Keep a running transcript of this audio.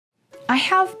I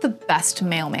have the best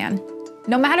mailman.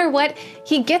 No matter what,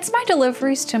 he gets my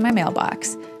deliveries to my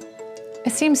mailbox.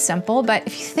 It seems simple, but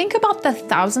if you think about the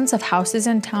thousands of houses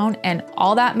in town and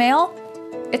all that mail,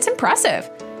 it's impressive.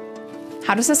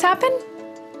 How does this happen?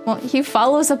 Well, he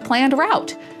follows a planned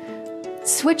route.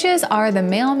 Switches are the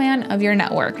mailman of your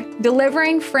network,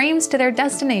 delivering frames to their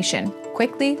destination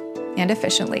quickly and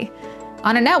efficiently.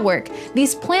 On a network,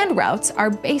 these planned routes are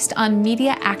based on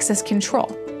media access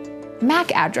control,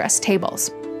 MAC address tables.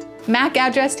 MAC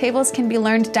address tables can be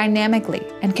learned dynamically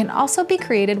and can also be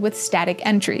created with static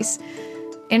entries.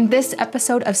 In this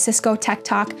episode of Cisco Tech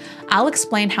Talk, I'll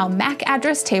explain how MAC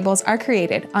address tables are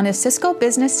created on a Cisco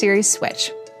Business Series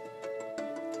switch.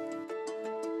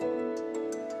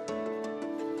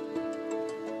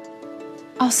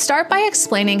 I'll start by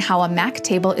explaining how a MAC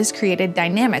table is created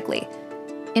dynamically.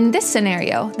 In this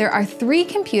scenario, there are 3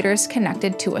 computers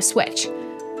connected to a switch.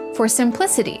 For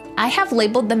simplicity, I have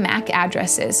labeled the MAC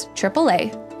addresses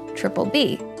AAA,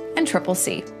 BBB, and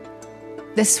CCC.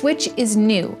 The switch is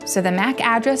new, so the MAC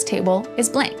address table is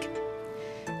blank.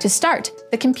 To start,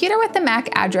 the computer with the MAC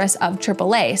address of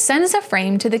AAA sends a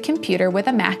frame to the computer with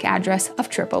a MAC address of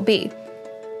BBB.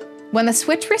 When the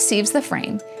switch receives the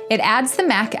frame, it adds the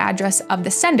MAC address of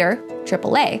the sender,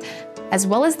 AAA, as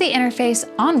well as the interface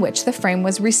on which the frame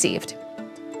was received.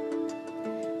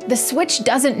 The switch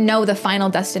doesn't know the final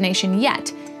destination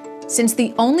yet, since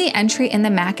the only entry in the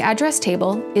MAC address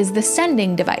table is the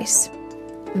sending device.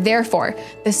 Therefore,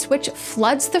 the switch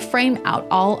floods the frame out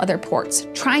all other ports,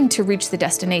 trying to reach the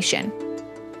destination.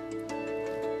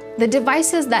 The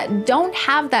devices that don't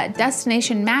have that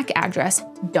destination MAC address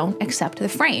don't accept the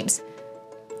frames.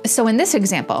 So in this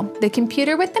example, the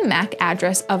computer with the MAC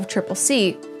address of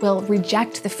CCC will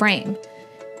reject the frame.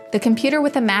 The computer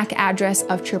with the MAC address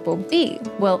of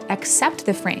BBB will accept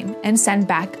the frame and send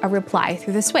back a reply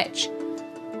through the switch.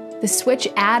 The switch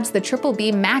adds the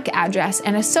BBB MAC address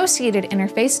and associated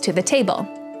interface to the table.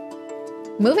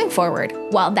 Moving forward,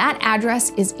 while that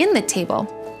address is in the table,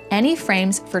 any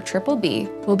frames for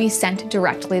BBB will be sent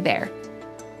directly there.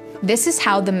 This is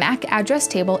how the MAC address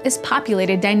table is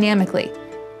populated dynamically.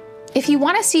 If you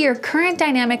want to see your current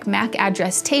dynamic MAC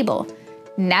address table,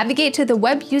 navigate to the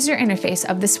web user interface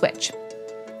of the switch.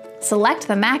 Select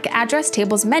the MAC address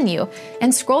tables menu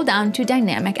and scroll down to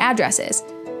Dynamic Addresses.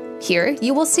 Here,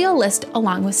 you will see a list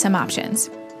along with some options.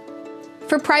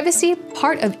 For privacy,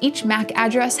 part of each MAC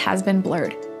address has been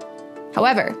blurred.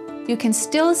 However, you can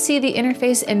still see the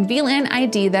interface and VLAN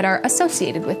ID that are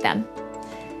associated with them.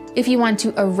 If you want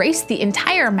to erase the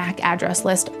entire MAC address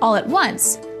list all at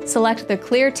once, select the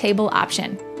Clear Table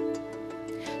option.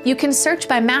 You can search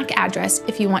by MAC address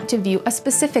if you want to view a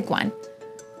specific one.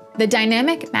 The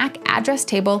dynamic MAC address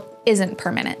table isn't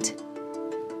permanent.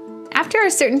 After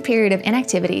a certain period of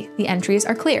inactivity, the entries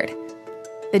are cleared.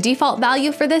 The default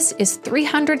value for this is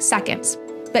 300 seconds,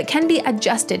 but can be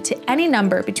adjusted to any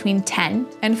number between 10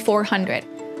 and 400.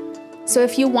 So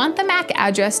if you want the MAC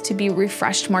address to be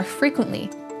refreshed more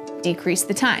frequently, decrease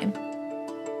the time.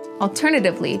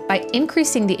 Alternatively, by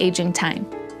increasing the aging time,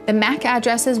 the MAC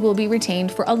addresses will be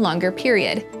retained for a longer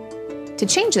period. To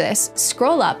change this,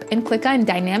 scroll up and click on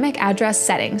Dynamic Address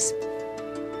Settings.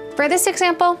 For this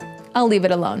example, I'll leave it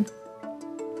alone.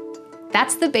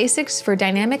 That's the basics for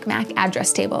dynamic MAC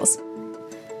address tables.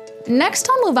 Next,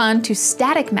 I'll move on to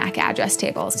static MAC address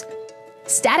tables.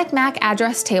 Static MAC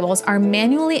address tables are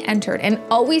manually entered and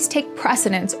always take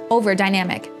precedence over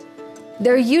dynamic.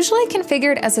 They're usually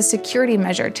configured as a security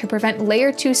measure to prevent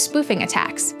Layer 2 spoofing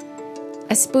attacks.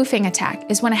 A spoofing attack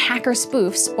is when a hacker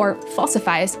spoofs or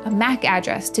falsifies a MAC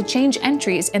address to change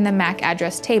entries in the MAC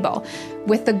address table,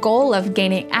 with the goal of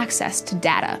gaining access to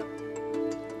data.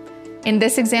 In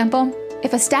this example,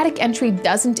 if a static entry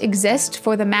doesn't exist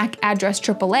for the MAC address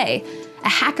AAA, a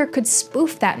hacker could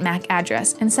spoof that MAC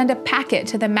address and send a packet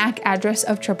to the MAC address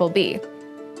of BBB.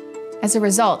 As a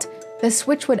result, the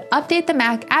switch would update the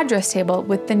MAC address table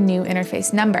with the new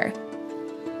interface number.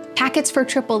 Packets for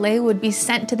AAA would be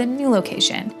sent to the new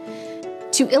location.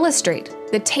 To illustrate,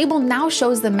 the table now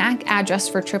shows the MAC address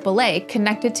for AAA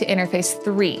connected to interface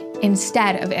 3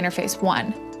 instead of interface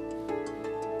 1.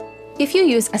 If you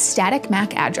use a static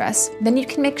MAC address, then you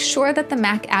can make sure that the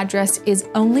MAC address is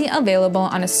only available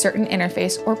on a certain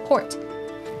interface or port.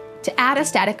 To add a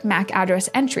static MAC address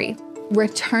entry,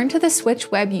 return to the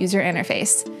switch web user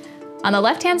interface. On the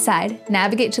left-hand side,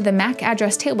 navigate to the MAC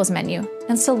address tables menu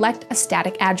and select a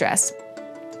static address.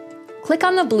 Click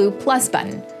on the blue plus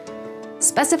button.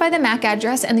 Specify the MAC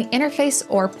address and the interface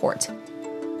or port.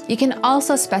 You can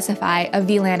also specify a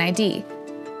VLAN ID.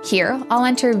 Here, I'll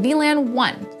enter VLAN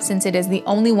 1 since it is the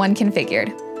only one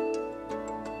configured.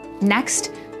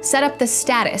 Next, set up the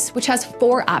status, which has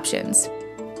 4 options: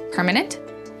 permanent,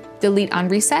 delete on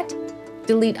reset,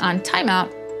 delete on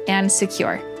timeout, and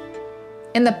secure.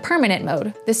 In the permanent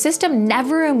mode, the system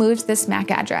never removes this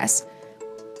MAC address.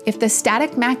 If the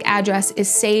static MAC address is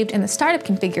saved in the startup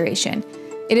configuration,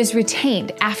 it is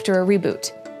retained after a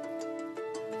reboot.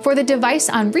 For the device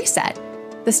on reset,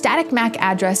 the static MAC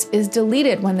address is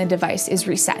deleted when the device is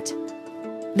reset.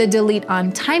 The delete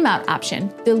on timeout option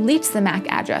deletes the MAC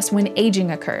address when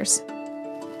aging occurs.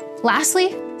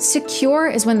 Lastly, secure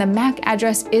is when the MAC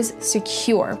address is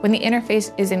secure, when the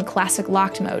interface is in classic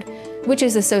locked mode, which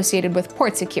is associated with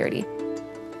port security.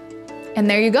 And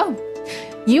there you go.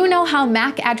 You know how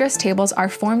MAC address tables are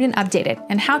formed and updated,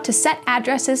 and how to set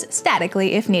addresses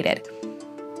statically if needed.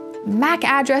 MAC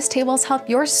address tables help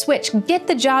your switch get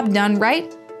the job done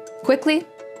right, quickly,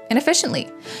 and efficiently,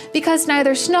 because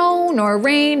neither snow, nor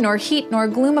rain, nor heat, nor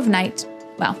gloom of night,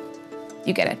 well,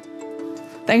 you get it.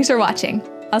 Thanks for watching.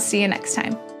 I'll see you next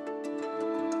time.